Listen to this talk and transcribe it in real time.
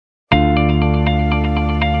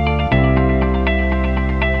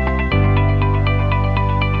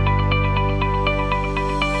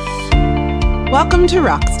Welcome to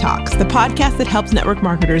Rox Talks, the podcast that helps network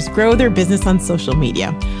marketers grow their business on social media.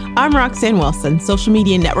 I'm Roxanne Wilson, social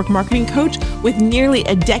media network marketing coach with nearly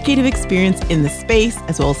a decade of experience in the space,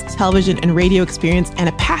 as well as television and radio experience, and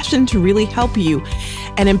a passion to really help you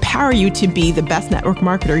and empower you to be the best network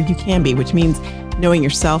marketer you can be, which means knowing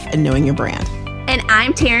yourself and knowing your brand. And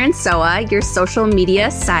I'm Taryn Soa, your social media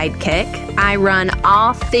sidekick. I run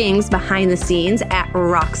all things behind the scenes at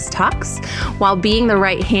Rox Talks. While being the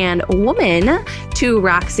right-hand woman to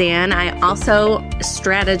Roxanne, I also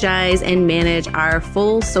strategize and manage our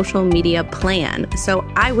full social media plan. So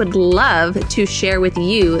I would love to share with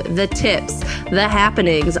you the tips, the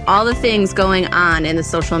happenings, all the things going on in the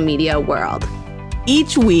social media world.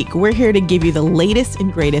 Each week, we're here to give you the latest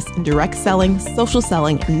and greatest in direct selling, social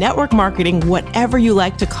selling, network marketing, whatever you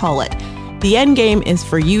like to call it. The end game is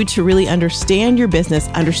for you to really understand your business,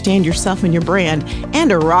 understand yourself and your brand,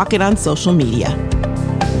 and to rock it on social media.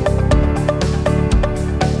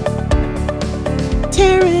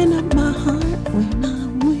 Tearing up my heart when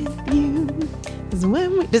I'm with you.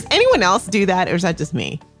 Does anyone else do that, or is that just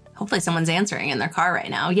me? Hopefully someone's answering in their car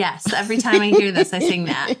right now. Yes, every time I hear this, I sing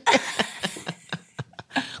that.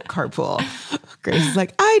 Carpool. Grace is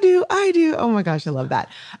like, I do. Oh my gosh, I love that.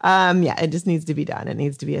 Yeah, it just needs to be done. It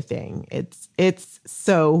needs to be a thing. It's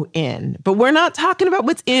so in. But we're not talking about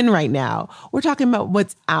what's in right now. We're talking about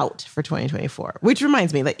what's out for 2024. Which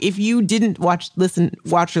reminds me, like, if you didn't watch or listen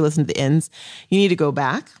to the ins, you need to go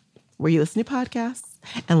back where you listen to podcasts.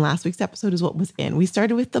 And last week's episode is what was in. We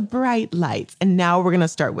started with the bright lights, and now we're going to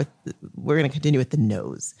continue with the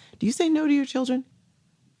no's. Do you say no to your children?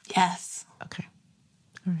 Yes. Okay.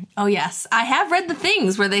 All right. Oh, yes. I have read the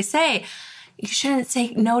things where they say you shouldn't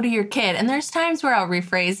say no to your kid. And there's times where I'll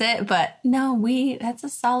rephrase it, but no, that's a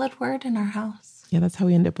solid word in our house. Yeah, that's how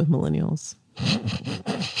we end up with millennials.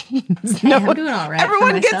 Hey, I'm doing all right.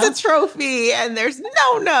 Everyone gets a trophy and there's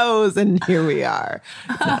no no's, and here we are.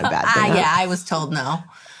 It's not a bad thing. Yeah, I was told no.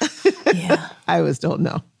 Yeah. I was told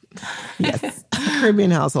no. Yes.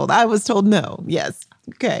 Caribbean household. I was told no. Yes.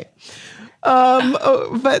 Okay.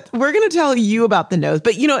 But we're going to tell you about the no's.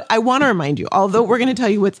 But, I want to remind you, although we're going to tell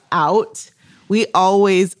you what's out, we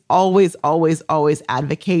always, always, always, always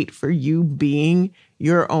advocate for you being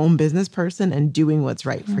your own business person and doing what's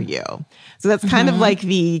right for you. So that's kind of like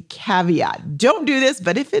the caveat. Don't do this,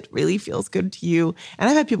 but if it really feels good to you. And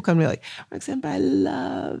I've had people come to me like, Roxanne, but I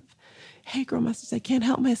love Hey Girl Message. I can't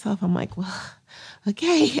help myself. I'm like, well,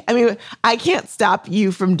 okay. I mean, I don't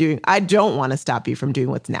want to stop you from doing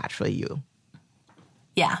what's naturally you.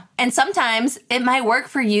 Yeah. And sometimes it might work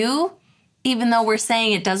for you, even though we're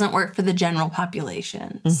saying it doesn't work for the general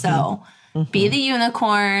population. So be the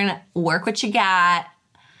unicorn, work what you got.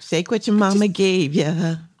 Shake what your mama gave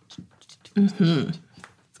you. It's a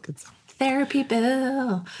good song. Therapy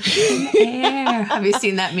bill in the air. Have you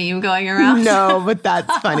seen that meme going around? No, but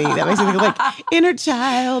that's funny. That makes me think of like inner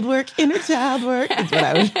child work. That's what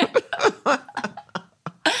I was.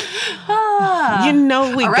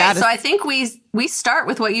 We all right, got so I think we start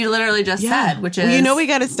with what you literally just said, which is... we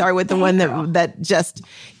got to start with the one that just,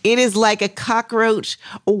 it is like a cockroach.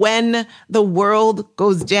 When the world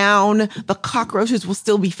goes down, the cockroaches will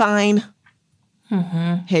still be fine.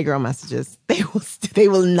 Hey Girl Messages. They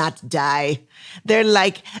will not die. They're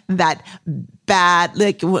like that bad,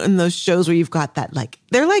 like in those shows where you've got that, like,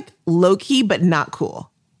 they're like Loki, but not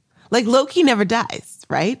cool. Like Loki never dies,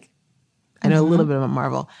 right? I know a little bit about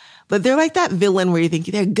Marvel, but they're like that villain where you think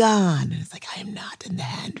they're gone. And it's like, I am not. And the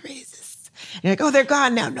hand raises. And you're like, oh, they're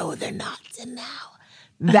gone now. No, they're not. And now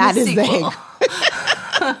that is the Hey.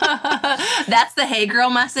 That's the Hey Girl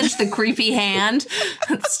Message, the creepy hand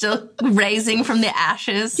that's still raising from the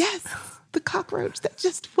ashes. Yes. The cockroach that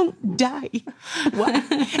just won't die. What?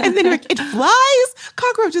 And then you're like, it flies.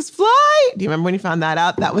 Cockroaches fly. Do you remember when you found that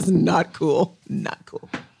out? That was not cool. Not cool.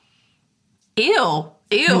 Ew.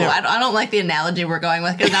 No. I don't like the analogy we're going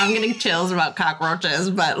with because now I'm getting chills about cockroaches,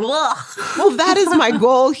 but ugh. Well, that is my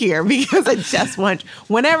goal here because I just want,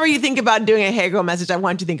 whenever you think about doing a Hey Girl Message, I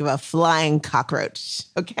want you to think of a flying cockroach,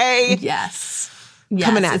 okay? Yes.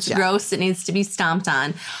 Coming at it's you. Gross. It needs to be stomped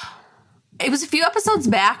on. It was a few episodes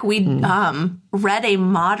back, we read a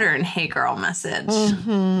modern Hey Girl Message,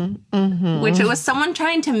 which it was someone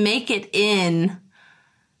trying to make it in.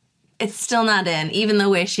 It's still not in, even the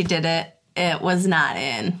way she did it. It was not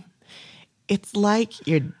in. It's like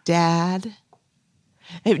your dad.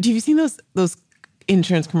 Have you seen those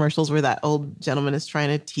insurance commercials where that old gentleman is trying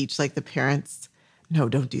to teach like the parents, no,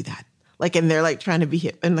 don't do that. Like, and they're like trying to be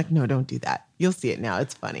hip and like, no, don't do that. You'll see it now.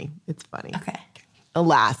 It's funny. It's funny. Okay.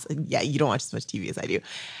 Alas, yeah, you don't watch as much TV as I do.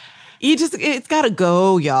 It's got to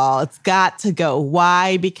go, y'all. It's got to go.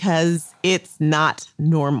 Why? Because it's not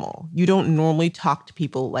normal. You don't normally talk to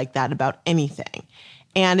people like that about anything.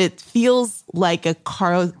 And it feels like a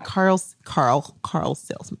Carl's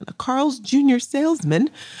salesman, a Carl's Jr. salesman,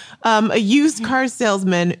 a used car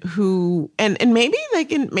salesman who, and maybe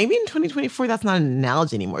maybe in 2024, that's not an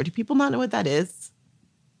analogy anymore. Do people not know what that is?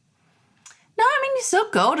 No, I mean, you still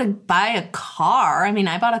go to buy a car. I mean,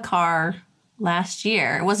 I bought a car last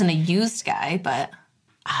year. It wasn't a used guy, but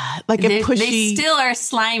like a pushy. They still are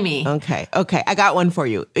slimy. Okay. I got one for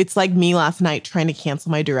you. It's like me last night trying to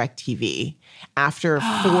cancel my DirecTV after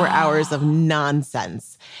 4 hours of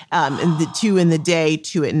nonsense. And the 2 in the day,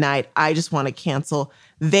 2 at night. I just want to cancel.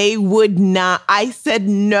 They would not. I said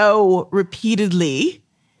no repeatedly.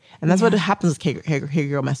 And that's what happens with Hey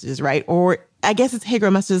Girl messages, right? Or I guess it's Hey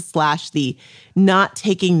Girl messages / the not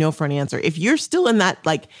taking no for an answer. If you're still in that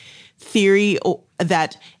like theory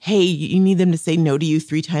that, hey, you need them to say no to you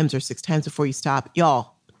 3 times or 6 times before you stop.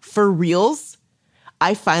 Y'all, for reals,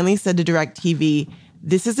 I finally said to DirecTV,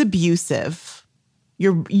 this is abusive.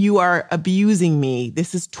 You are abusing me.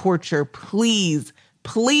 This is torture. Please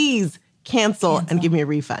cancel and give me a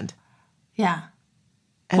refund. Yeah.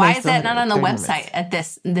 And why is that not on the website at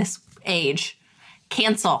this age?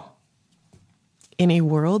 Cancel. In a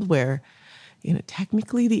world where,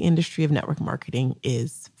 technically the industry of network marketing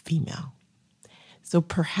is female. So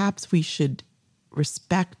perhaps we should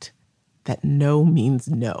respect that no means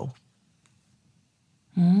no.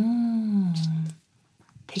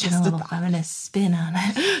 Taking a little feminist spin on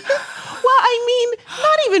it. Well, I mean,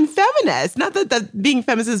 not even feminist. Not that being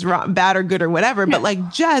feminist is wrong, bad or good or whatever, but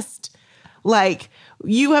like just like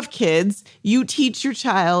you have kids, you teach your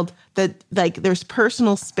child that like there's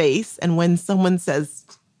personal space, and when someone says,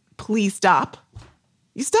 please stop,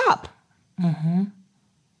 you stop. Mm-hmm.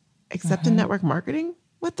 Except in network marketing,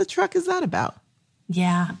 what the truck is that about?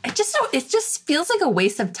 Yeah, it just feels like a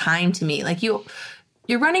waste of time to me. Like you're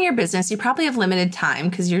running your business, you probably have limited time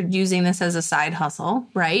because you're using this as a side hustle,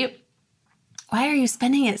 right? Why are you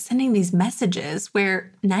spending it sending these messages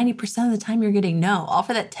where 90% of the time you're getting no, all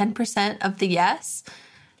for that 10% of the yes,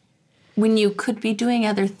 when you could be doing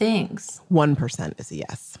other things? 1% is a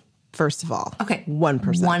yes. First of all. Okay. 1%.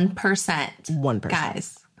 1%.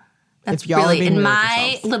 Guys. That's if y'all really, in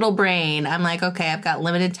my little brain, I'm like, okay, I've got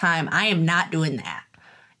limited time. I am not doing that.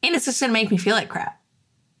 And it's just going to make me feel like crap.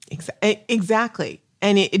 Exactly.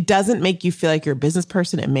 And it doesn't make you feel like you're a business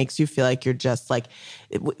person. It makes you feel like you're just like,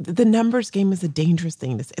 the numbers game is a dangerous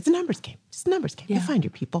thing to say. It's a numbers game. Just a numbers game. Yeah. You find your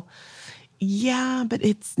people. Yeah, but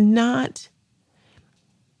it's not.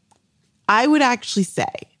 I would actually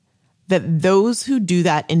say that those who do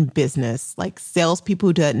that in business, like salespeople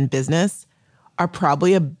who do that in business, are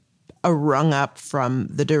probably a rung up from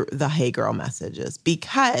the Hey Girl messages,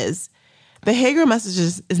 because the Hey Girl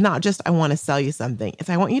messages is not just, I want to sell you something. It's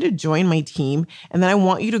I want you to join my team, and then I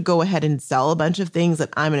want you to go ahead and sell a bunch of things that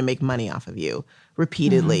I'm going to make money off of you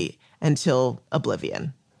repeatedly until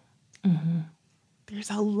oblivion. Mm-hmm. There's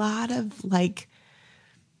a lot of like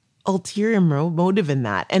ulterior motive in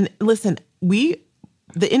that. And listen, the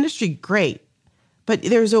industry, great. But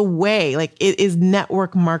there's a way, like it is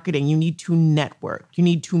network marketing. You need to network. You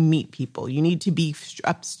need to meet people. You need to be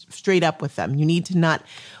straight up with them. You need to not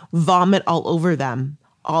vomit all over them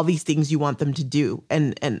all these things you want them to do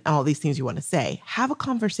and all these things you want to say. Have a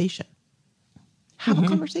conversation. Have a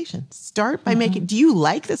conversation. Start by making, do you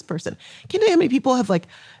like this person? Can you know how many people have like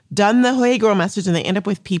done the Hey Girl message and they end up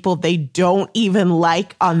with people they don't even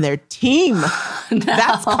like on their team? No.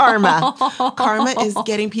 That's karma. Karma is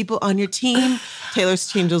getting people on your team. Taylor's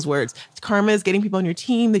changed those words. Karma is getting people on your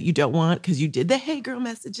team that you don't want because you did the Hey Girl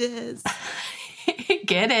messages.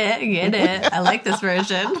 Get it. I like this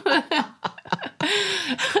version.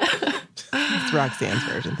 It's Roxanne's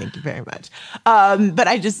version. Thank you very much. But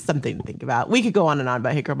I just something to think about. We could go on and on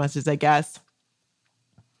about Hey Girl messages, I guess.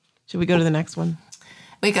 Should we go to the next one?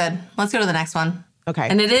 We could. Let's go to the next one. Okay.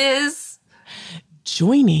 And it is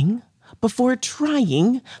joining before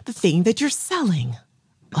trying the thing that you're selling.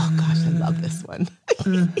 Oh gosh, I love this one.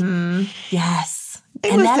 Yes.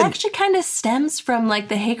 And that actually kind of stems from like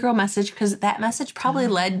the Hey Girl message, because that message probably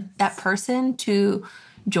led that person to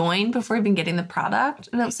join before even getting the product.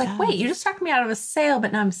 And it was like, wait, you just talked me out of a sale,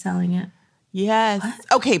 but now I'm selling it. Yes.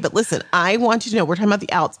 What? Okay, but listen, I want you to know we're talking about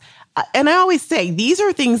the outs. And I always say these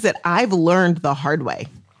are things that I've learned the hard way.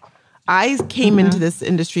 I came into this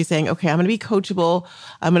industry saying, okay, I'm going to be coachable.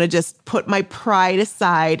 I'm going to just put my pride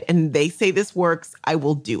aside, and they say this works, I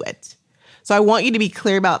will do it. So So I want you to be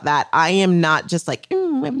clear about that. I am not just like,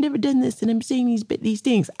 I've never done this and I'm saying these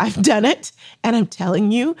things. I've done it. And I'm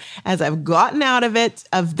telling you, as I've gotten out of it,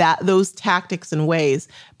 of those tactics and ways,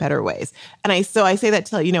 better ways. And so I say that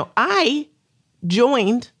to let you know, I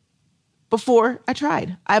joined before I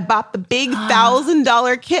tried. I bought the big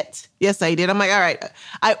 $1,000 kit. Yes, I did. I'm like, all right.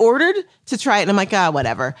 I ordered to try it and I'm like,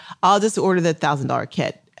 whatever. I'll just order the $1,000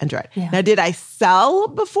 kit and try it. Yeah. Now, did I sell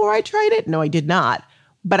before I tried it? No, I did not.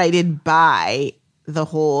 But I did buy the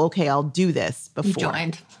whole, okay, I'll do this before. You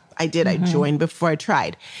joined. I did. I joined before I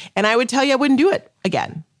tried. And I would tell you I wouldn't do it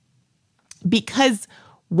again. Because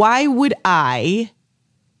why would I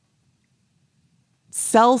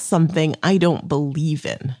sell something I don't believe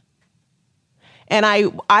in? And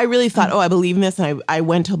I really thought, I believe in this. And I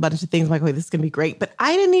went to a bunch of things like, this is going to be great. But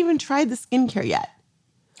I didn't even try the skincare yet.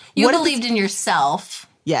 You believed in yourself.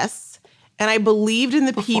 Yes. And I believed in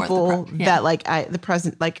the people that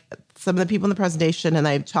some of the people in the presentation and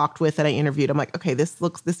I talked with and I interviewed. I'm like, okay, this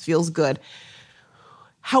feels good.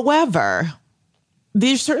 However,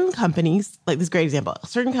 there's certain companies, like this great example,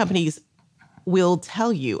 certain companies will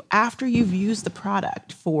tell you after you've used the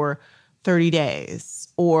product for 30 days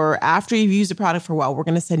or after you've used the product for a while, we're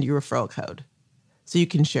going to send you a referral code so you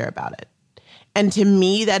can share about it. And to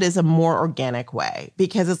me, that is a more organic way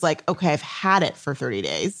because it's like, okay, I've had it for 30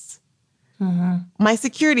 days. My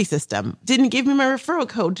security system didn't give me my referral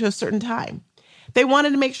code to a certain time. They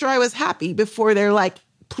wanted to make sure I was happy before they're like,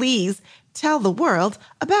 please tell the world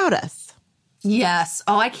about us. Yes.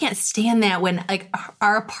 Oh, I can't stand that when like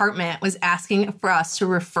our apartment was asking for us to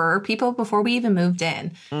refer people before we even moved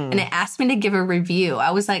in. And it asked me to give a review. I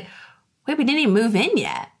was like, wait, we didn't even move in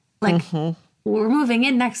yet. Like we're moving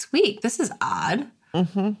in next week. This is odd.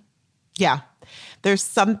 Yeah. There's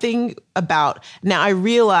something about, now I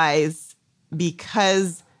realize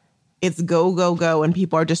because it's go, go, go, and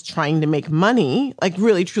people are just trying to make money, like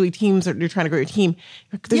really, truly teams, you're trying to grow your team.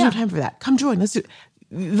 There's no time for that. Come join. Let's do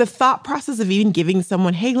the thought process of even giving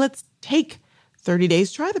someone, hey, let's take 30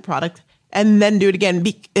 days, try the product, and then do it again,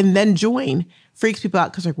 and then join, freaks people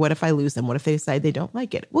out because like, what if I lose them? What if they decide they don't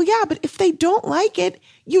like it? Well, yeah, but if they don't like it,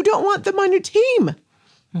 you don't want them on your team.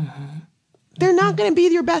 They're not going to be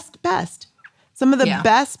your best. Some of the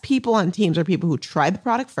best people on teams are people who tried the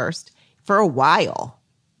product first for a while,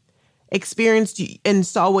 experienced and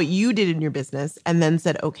saw what you did in your business and then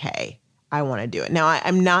said, okay, I want to do it. Now,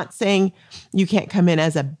 I'm not saying you can't come in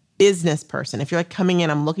as a business person. If you're like coming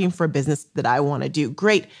in, I'm looking for a business that I want to do.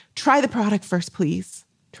 Great. Try the product first, please.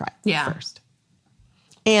 Try it first.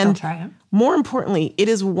 And try it. More importantly, it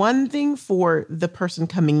is one thing for the person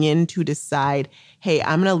coming in to decide, hey,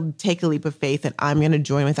 I'm going to take a leap of faith and I'm going to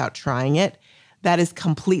join without trying it. That is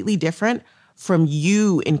completely different from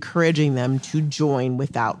you encouraging them to join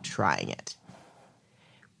without trying it.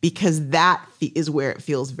 Because that is where it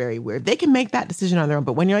feels very weird. They can make that decision on their own,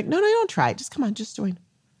 but when you're like, no, don't try it. Just come on, just join.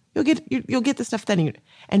 You'll get the stuff then.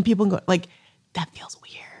 And people go like, that feels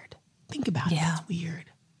weird. Think about it. It's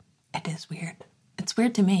weird. It is weird. It's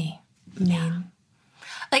weird to me.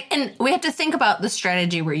 And we have to think about the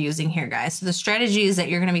strategy we're using here, guys. So the strategy is that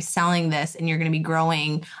you're going to be selling this and you're going to be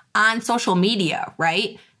growing on social media,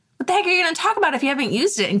 right? What the heck are you going to talk about if you haven't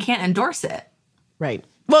used it and can't endorse it? Right.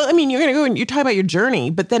 Well, I mean, you're going to go and you're talking about your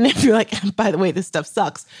journey, but then if you're like, by the way, this stuff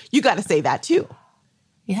sucks, you got to say that too.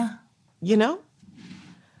 Yeah. You know?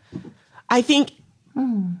 I think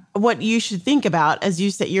what you should think about, as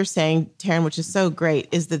you're saying, Taryn, which is so great,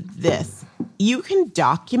 is that you can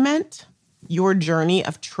document your journey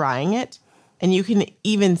of trying it, and you can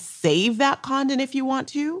even save that content if you want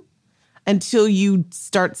to until you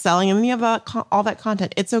start selling. And then you have all that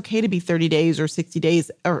content. It's okay to be 30 days or 60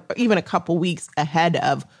 days or even a couple weeks ahead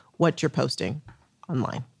of what you're posting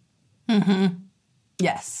online.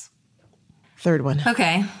 Yes. Third one.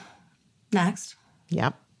 Okay. Next.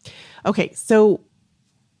 Yeah. Okay. So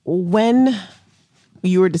when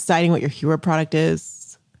you are deciding what your hero product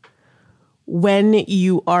is, when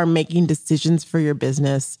you are making decisions for your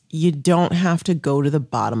business, you don't have to go to the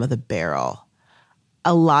bottom of the barrel.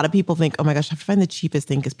 A lot of people think, oh my gosh, I have to find the cheapest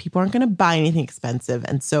thing because people aren't going to buy anything expensive.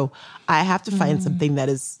 And so I have to find something that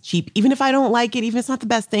is cheap, even if I don't like it, even if it's not the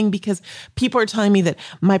best thing, because people are telling me that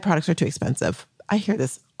my products are too expensive. I hear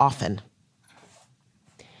this often.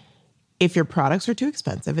 If your products are too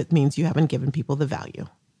expensive, it means you haven't given people the value.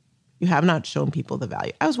 You have not shown people the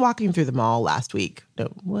value. I was walking through the mall last week? I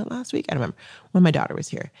don't remember, when my daughter was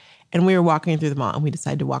here. And we were walking through the mall and we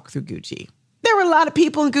decided to walk through Gucci. There were a lot of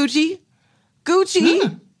people in Gucci.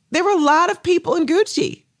 There were a lot of people in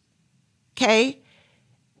Gucci. Okay?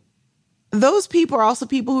 Those people are also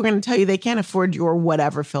people who are going to tell you they can't afford your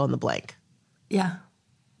whatever fill in the blank. Yeah.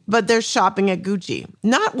 but they're shopping at Gucci.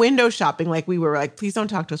 Not window shopping like we were like, please don't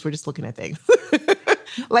talk to us. We're just looking at things.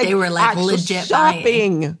 Like they were like legit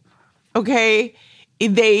shopping. buying. Okay.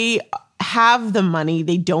 They have the money.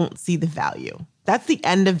 They don't see the value. That's the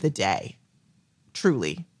end of the day.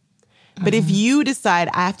 Truly. But if you decide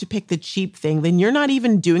I have to pick the cheap thing, then you're not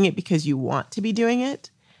even doing it because you want to be doing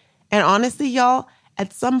it. And honestly, y'all,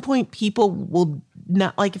 at some point, people will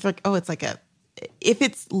not like, if like, oh, it's like if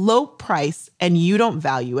it's low price and you don't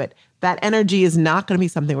value it, that energy is not going to be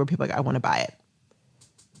something where people are like, I want to buy it.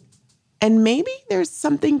 And maybe there's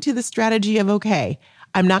something to the strategy of, okay,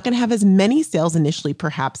 I'm not going to have as many sales initially,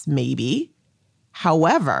 perhaps, maybe.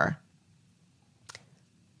 However,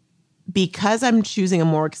 because I'm choosing a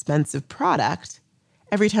more expensive product,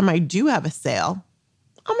 every time I do have a sale,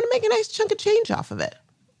 I'm going to make a nice chunk of change off of it.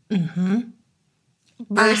 Mm-hmm.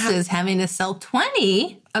 Versus having to sell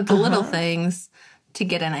 20 of the little things to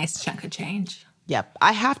get a nice chunk of change. Yep.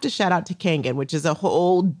 I have to shout out to Kangen, which is a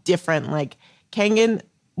whole different, like, Kangen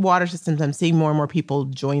water systems. I'm seeing more and more people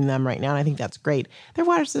join them right now, and I think that's great. Their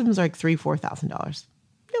water systems are like $3,000-$4,000.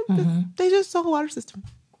 You know, they just sell a water system.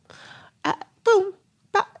 Boom.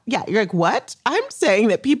 Yeah, you're like, what? I'm saying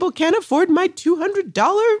that people can't afford my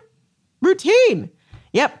 $200 routine.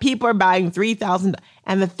 Yep, people are buying $3,000.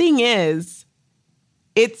 And the thing is,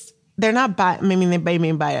 they're not buying, I mean, they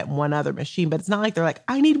may buy it one other machine, but it's not like they're like,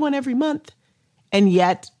 I need one every month. And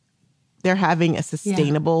yet they're having a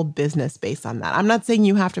sustainable business based on that. I'm not saying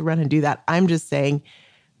you have to run and do that. I'm just saying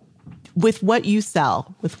with what you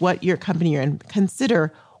sell, with what your company you're in,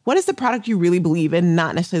 consider what is the product you really believe in,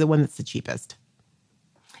 not necessarily the one that's the cheapest.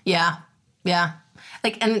 Yeah. Yeah.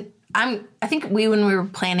 Like, and I think when we were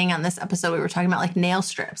planning on this episode, we were talking about like nail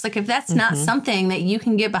strips. Like if that's not something that you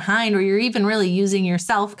can get behind or you're even really using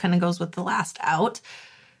yourself, kind of goes with the last out,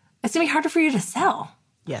 it's going to be harder for you to sell.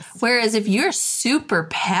 Yes. Whereas if you're super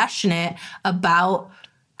passionate about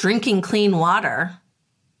drinking clean water,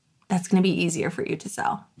 that's going to be easier for you to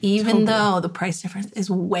sell, even though the price difference is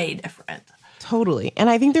way different. Totally. And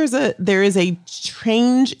I think there is a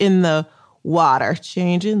change in the water.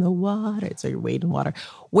 So you're weight in water,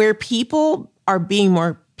 where people are being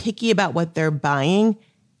more picky about what they're buying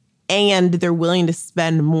and they're willing to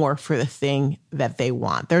spend more for the thing that they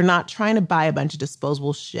want. They're not trying to buy a bunch of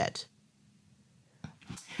disposable shit.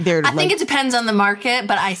 I think it depends on the market,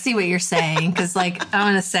 but I see what you're saying. Because, like,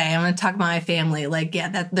 I'm going to talk about my family. Like,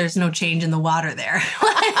 yeah, there's no change in the water there.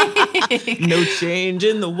 No change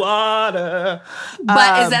in the water.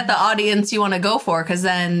 But is that the audience you want to go for? Because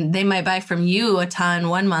then they might buy from you a ton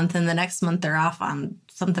one month, and the next month they're off on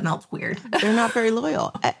something else weird. They're not very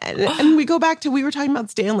loyal. And we go back to, we were talking about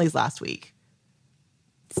Stanley's last week.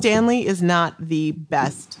 Stanley is not the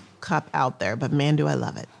best cup out there, but man, do I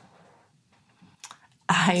love it.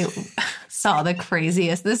 I saw the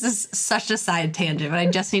craziest. This is such a side tangent, but I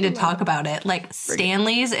just need to talk about it. Like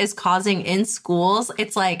Stanley's is causing in schools,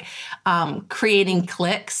 it's like creating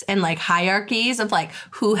cliques and like hierarchies of like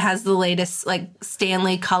who has the latest like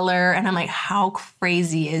Stanley color. And I'm like, how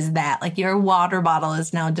crazy is that? Like your water bottle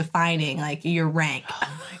is now defining like your rank. Oh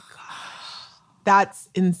my gosh. That's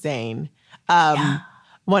insane.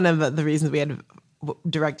 One of the reasons we had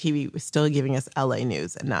DirecTV was still giving us LA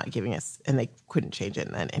news and not giving us, and they couldn't change it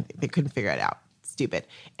and they couldn't figure it out. Stupid.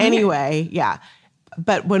 Anyway, yeah.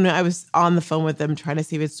 But when I was on the phone with them trying to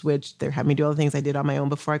see if it switched, they're having me do all the things I did on my own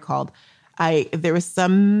before I called. There was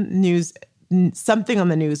something on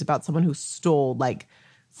the news about someone who stole like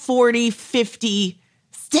 40, 50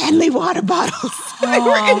 Stanley water bottles. They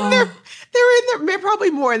were in there,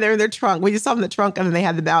 probably more, and they're in their trunk. We just saw them in the trunk, and then they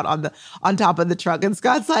had them out on top of the trunk. And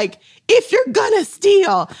Scott's like, if you're gonna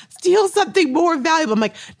steal something more valuable. I'm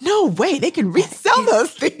like, no way, they can resell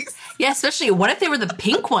those things. Yeah, especially what if they were the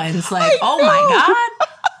pink ones? Like, oh my God.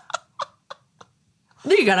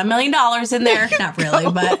 You got $1 million in there. Not really,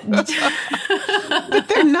 but. But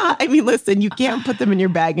they're not. I mean, listen, you can't put them in your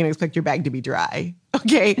bag and expect your bag to be dry.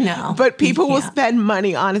 Okay? No. But people will spend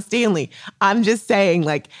money on a Stanley. I'm just saying,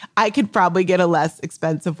 like, I could probably get a less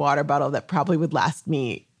expensive water bottle that probably would last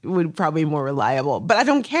me, would probably be more reliable. But I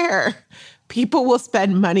don't care. People will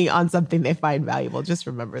spend money on something they find valuable. Just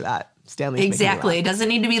remember that. Stanley's exactly. It doesn't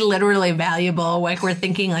need to be literally valuable. Like we're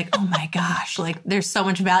thinking like, oh my gosh, like there's so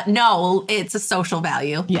much value. No, it's a social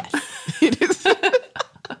value. Yes, it is.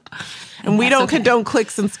 And we don't condone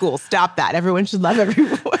clicks in school. Stop that. Everyone should love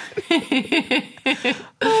everyone.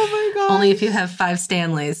 Oh my God. Only if you have 5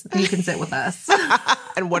 Stanleys, you can sit with us.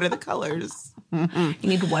 And what are the colors? You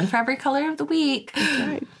need one for every color of the week. That's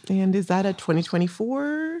right. And is that a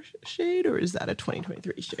 2024 shade or is that a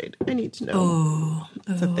 2023 shade? I need to know.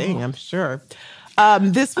 It's a thing, I'm sure.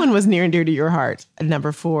 This one was near and dear to your heart.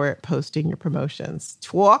 Number 4, posting your promotions.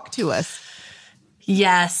 Talk to us.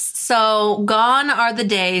 Yes. So gone are the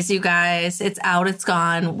days, you guys. It's out, it's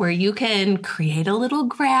gone, where you can create a little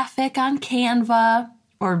graphic on Canva,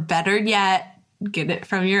 or better yet, get it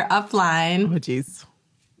from your upline. Oh, geez.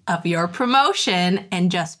 Of your promotion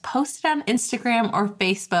and just post it on Instagram or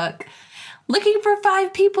Facebook, looking for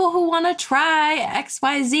 5 people who want to try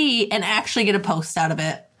XYZ and actually get a post out of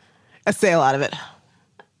it. A sale out of it.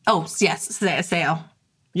 Oh, yes, a sale.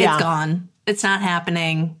 Yeah. It's gone. It's not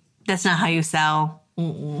happening. That's not how you sell.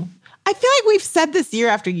 Mm-mm. I feel like we've said this year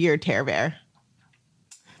after year, Tara Bear.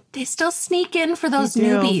 They still sneak in for those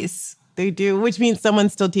newbies. They do, which means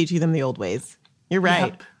someone's still teaching them the old ways. You're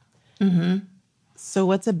right. Yep. Mm-hmm. So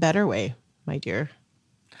what's a better way, my dear?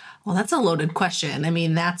 Well, that's a loaded question. I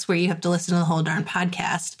mean, that's where you have to listen to the whole darn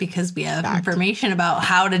podcast, because we have information about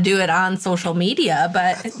how to do it on social media.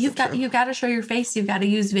 But you've got to show your face. You've got to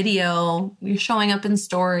use video. You're showing up in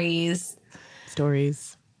stories.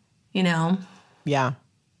 You know? Yeah.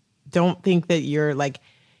 Don't think that you're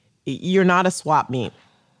not a swap meet.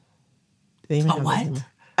 A what?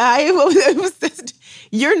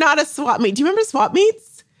 You're not a swap meet. Do you remember swap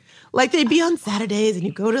meets? Like they'd be on Saturdays and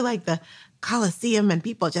you go to like the Coliseum and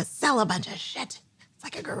people just sell a bunch of shit. It's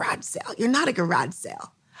like a garage sale. You're not a garage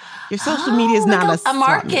sale. Your social media is not a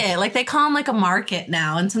market. Meet. Like they call them like a market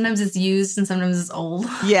now. And sometimes it's used and sometimes it's old.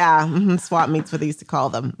 Yeah. Mm-hmm. Swap meets, what they used to call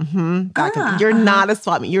them. Mm-hmm. You're not a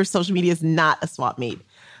swap meet. Your social media is not a swap meet.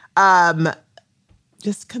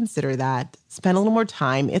 Just consider that. Spend a little more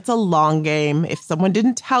time. It's a long game. If someone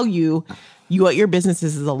didn't tell you what your business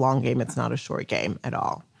is a long game, it's not a short game at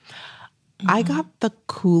all. Mm-hmm. I got the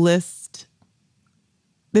coolest.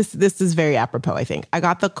 This is very apropos, I think. I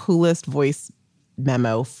got the coolest voice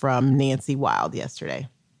memo from Nancy Wild yesterday.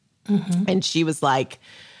 Mm-hmm. And she was like,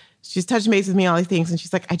 she's touching base with me, all these things. And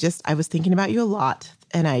she's like, I was thinking about you a lot.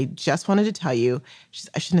 And I just wanted to tell you,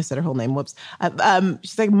 I shouldn't have said her whole name. Whoops.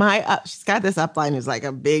 She's like, she's got this upline who's like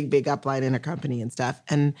a big, big upline in her company and stuff.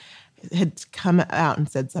 And had come out and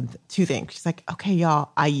said two things. She's like, okay,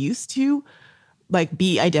 y'all, I used to like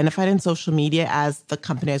be identified in social media as the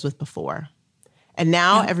company I was with before. And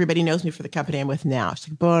now everybody knows me for the company I'm with now. She's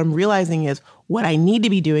like, but what I'm realizing is what I need to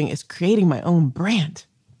be doing is creating my own brand.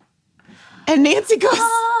 And Nancy goes,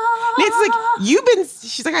 Nancy's like,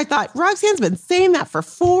 she's like, I thought Roxanne's been saying that for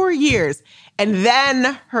 4 years. And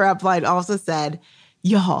then her upline also said,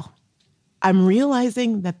 y'all, I'm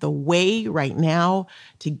realizing that the way right now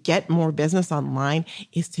to get more business online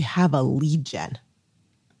is to have a lead gen.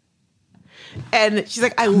 And she's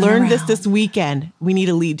like, I learned this weekend. We need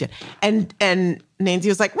a lead gen. And Nancy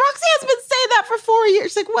was like, Roxanne's been saying that for 4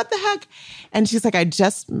 years. She's like, what the heck? And she's like, I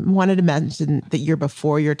just wanted to mention that you're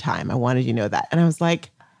before your time. I wanted you to know that. And I was like,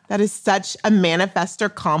 that is such a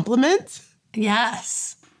manifestor compliment.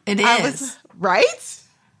 Yes, it is. Right?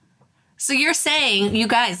 So you're saying, you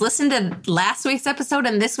guys, listen to last week's episode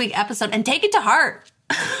and this week's episode and take it to heart.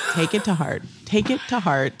 Take it to heart. Take it to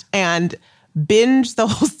heart. And binge the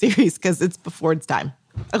whole series because it's before it's time.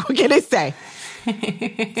 What can I say?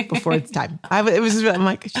 It's before it's time. I'm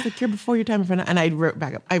like, she's like, you're before your time. And I wrote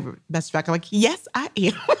back up. I messaged back. I'm like, yes, I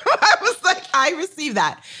am. I was like, I received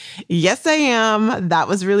that. Yes, I am. That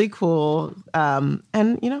was really cool. And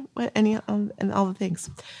you know what? And all the things.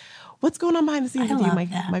 What's going on behind the scenes with you,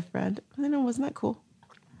 my friend? I know, wasn't that cool?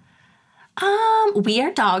 We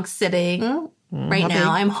are dog sitting. Right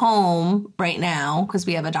now, I'm home right now because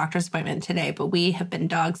we have a doctor's appointment today, but we have been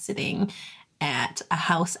dog sitting at a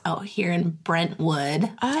house out here in Brentwood,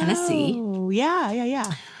 Tennessee. Oh, yeah.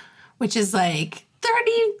 Which is like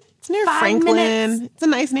 30 It's near Franklin. Minutes. It's a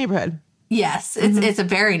nice neighborhood. Yes, it's a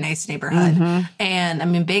very nice neighborhood. Mm-hmm. And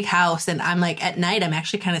I'm in a big house, and I'm like, at night, I'm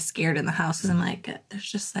actually kind of scared in the house because I'm like, there's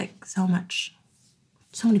just like so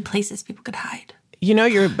many places people could hide. You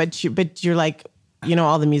know, but you're like, you know,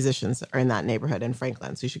 all the musicians are in that neighborhood in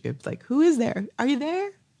Franklin. So you should go like, who is there? Are you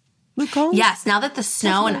there? Luke Combs? Yes. Now that the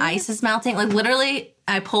snow and ice is melting, like literally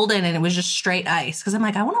I pulled in and it was just straight ice. Because I'm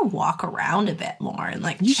like, I want to walk around a bit more and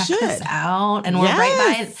like check this out. And we're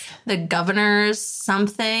right by the governor's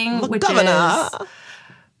something, which is,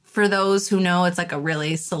 for those who know, it's like a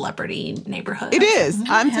really celebrity neighborhood. It is.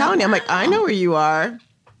 I'm telling you. I'm like, I know where you are.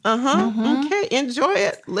 Mm-hmm. Okay, enjoy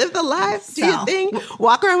it. Live the life. Do your thing.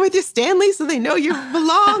 Walk around with your Stanley so they know you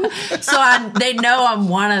belong. They know I'm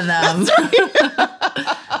one of them. Right.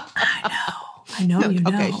 I I know you know.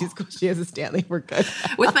 Okay, she has a Stanley. We're good.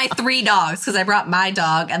 With my 3 dogs, because I brought my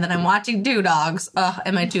dog, and then I'm watching 2 dogs,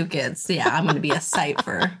 and my 2 kids. So yeah, I'm going to be a sight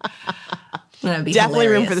for. I'm going to be definitely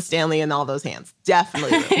hilarious. room for the Stanley in all those hands.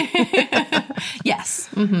 Definitely room. Yes.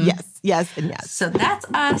 Mm-hmm. Yes, and yes. So that's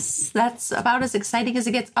us. That's about as exciting as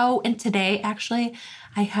it gets. Oh, and today, actually,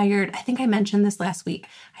 I think I mentioned this last week.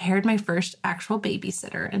 I hired my first actual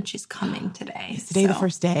babysitter, and she's coming today. Is today the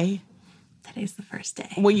first day? Today's the first day.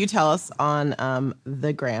 Will you tell us on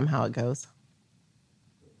the gram how it goes?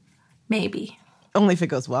 Maybe. Only if it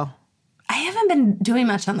goes well. I haven't been doing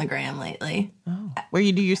much on the gram lately. Oh. Where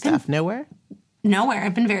you do your stuff? Nowhere? Nowhere.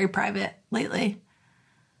 I've been very private lately.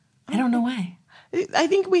 I don't know why. I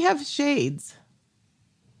think we have shades.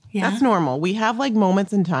 Yeah. That's normal. We have like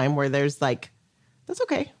moments in time where there's like, that's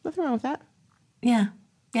okay. Nothing wrong with that. Yeah.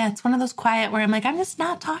 Yeah. It's one of those quiet where I'm like, I'm just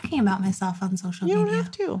not talking about myself on social media. You don't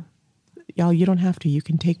have to. Y'all, you don't have to. You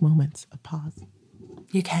can take moments of pause.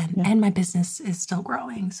 You can. Yeah. And my business is still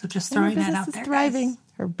growing. So just throwing that out there. Thriving. Guys.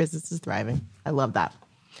 Her business is thriving. I love that.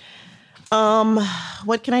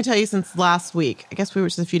 What can I tell you since last week? I guess we were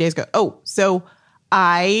just a few days ago. Oh, so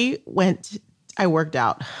I worked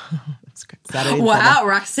out. Wow,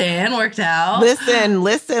 Roxanne worked out. Listen,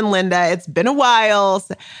 Linda. It's been a while.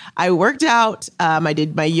 I worked out. I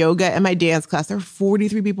did my yoga and my dance class. There were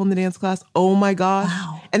 43 people in the dance class. Oh my gosh.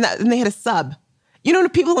 Wow. And they had a sub. You know,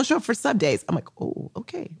 people don't show up for sub days. I'm like, oh,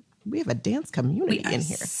 okay. We have a dance community in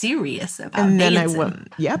here. Serious about and then dancing.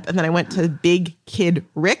 And then I went to Big Kid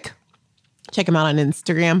Rick. Check him out on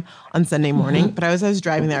Instagram on Sunday morning. Mm-hmm. But as I was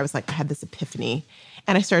driving there, I had this epiphany,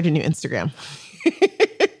 and I started a new Instagram.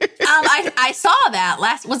 I saw that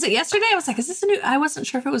was it yesterday? I was like, is this a new? I wasn't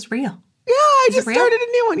sure if it was real. Yeah, I just started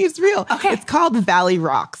a new one. It's real. Okay. It's called Valley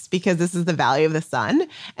Rocks because this is the Valley of the Sun.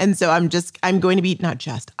 And so I'm going to be I'm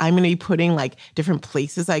going to be putting like different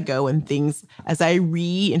places I go and things as I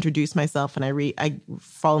reintroduce myself and I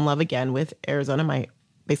fall in love again with Arizona,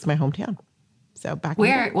 basically my hometown. So back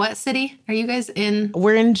what city are you guys in?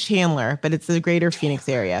 We're in Chandler, but it's the greater Phoenix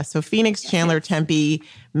area. So Phoenix, Chandler, Tempe,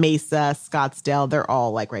 Mesa, Scottsdale, they're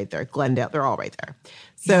all like right there. Glendale, they're all right there.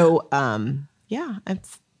 So I'm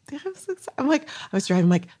like, I was driving,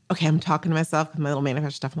 like, okay, I'm talking to myself with my little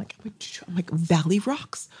manifest stuff. I'm like, Valley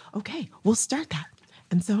Rocks. Okay, we'll start that.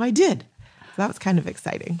 And so I did. So that was kind of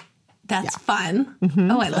exciting. That's fun. Mm-hmm.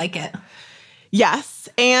 Oh, I like it. Yes.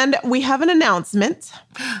 And we have an announcement.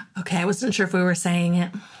 Okay. I wasn't sure if we were saying it.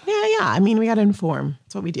 Yeah. I mean, we got to inform.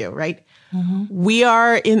 That's what we do, right? Mm-hmm. We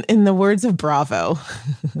are, in the words of Bravo,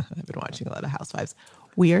 I've been watching a lot of Housewives,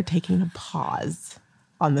 we are taking a pause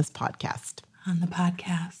on this podcast. On the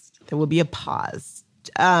podcast. There will be a pause.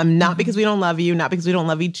 Not because we don't love you, not because we don't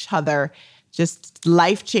love each other. Just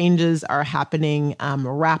life changes are happening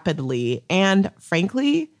rapidly. And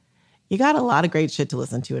frankly, you got a lot of great shit to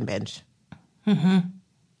listen to and binge. Mm-hmm.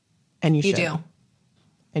 And you should. You do.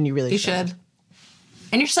 And you really should.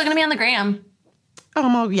 And you're still going to be on the gram.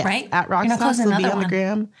 Yes. Right? At Rockstar, will be on the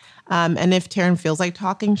gram. And if Taryn feels like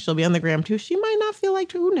talking, she'll be on the gram too. She might not feel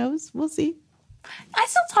like, who knows? We'll see. I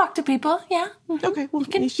still talk to people. Yeah. Mm-hmm. Okay. Well,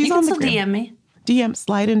 she's you on can the gram. DM me. DM,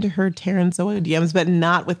 slide into her Taryn Soa DMs, but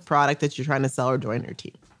not with product that you're trying to sell or join her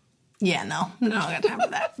team. Yeah, no. I got time for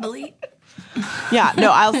that. Delete. Yeah,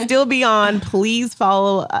 no, I'll still be on. Please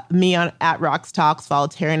follow me at Rocks Talks. Follow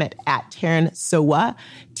Taryn at Taryn Sowa,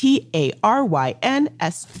 TARYNSOWA.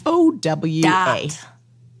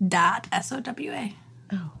 Dot SOWA.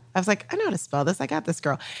 Oh, I was like, I know how to spell this. I got this,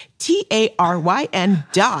 girl. TARYN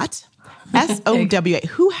dot SOWA.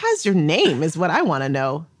 Who has your name is what I want to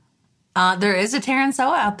know. There is a Taryn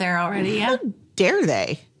Soa out there already, yeah. How dare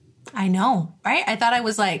they? I know, right? I thought I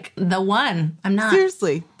was like the one. I'm not.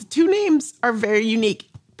 Seriously. The two names are very unique.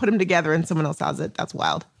 Put them together and someone else has it. That's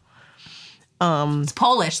wild. It's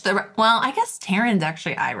Polish. I guess Taryn's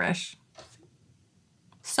actually Irish.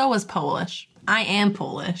 So is Polish. I am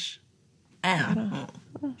Polish.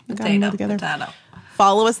 Potato.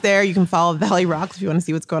 Follow us there. You can follow Valley Rocks if you want to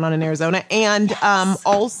see what's going on in Arizona. And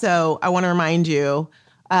also, I want to remind you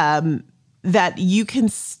that you can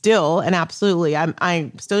still, and absolutely,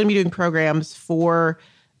 I'm still going to be doing programs for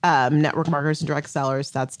network marketers and direct sellers.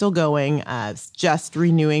 That's still going. Just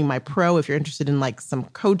renewing my pro if you're interested in like some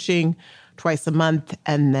coaching twice a month,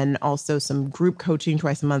 and then also some group coaching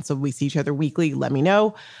twice a month. So we see each other weekly. Let me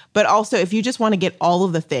know. But also, if you just want to get all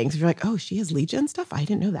of the things, if you're like, oh, she has lead gen stuff, I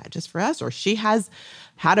didn't know that, just for us, or she has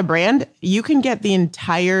how to brand, you can get the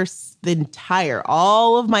entire,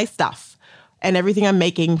 all of my stuff and everything I'm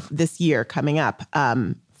making this year coming up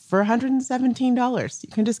for $117. You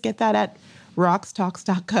can just get that at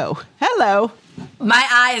rockstalks.co. Hello. My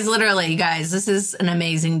eyes, literally, you guys, this is an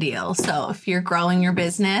amazing deal. So if you're growing your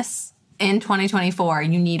business in 2024,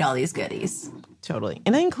 you need all these goodies. Totally.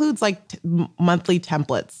 And that includes like monthly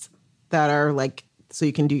templates that are like, so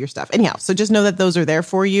you can do your stuff. Anyhow, so just know that those are there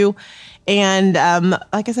for you. And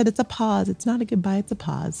like I said, it's a pause. It's not a goodbye. It's a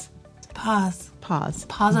pause. Pause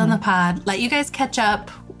Pause on the pod. Let you guys catch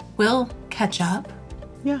up. We'll catch up.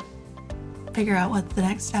 Yeah. Figure out what the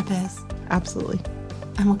next step is. Absolutely.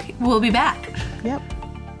 And we'll be back. Yep.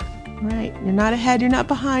 Right. You're not ahead. You're not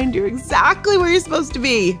behind. You're exactly where you're supposed to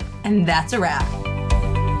be. And that's a wrap.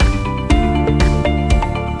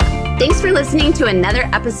 Thanks for listening to another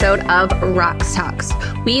episode of Rocks Talks.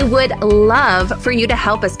 We would love for you to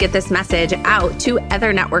help us get this message out to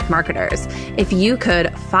other network marketers. If you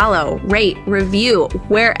could follow, rate, review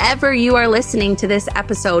wherever you are listening to this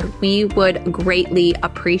episode, we would greatly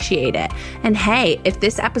appreciate it. And hey, if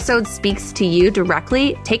this episode speaks to you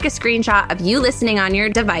directly, take a screenshot of you listening on your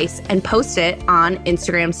device and post it on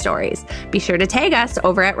Instagram stories. Be sure to tag us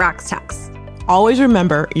over at Rocks Talks. Always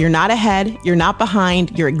remember, you're not ahead, you're not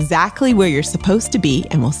behind, you're exactly where you're supposed to be,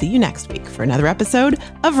 and we'll see you next week for another episode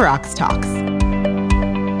of Rocks Talks.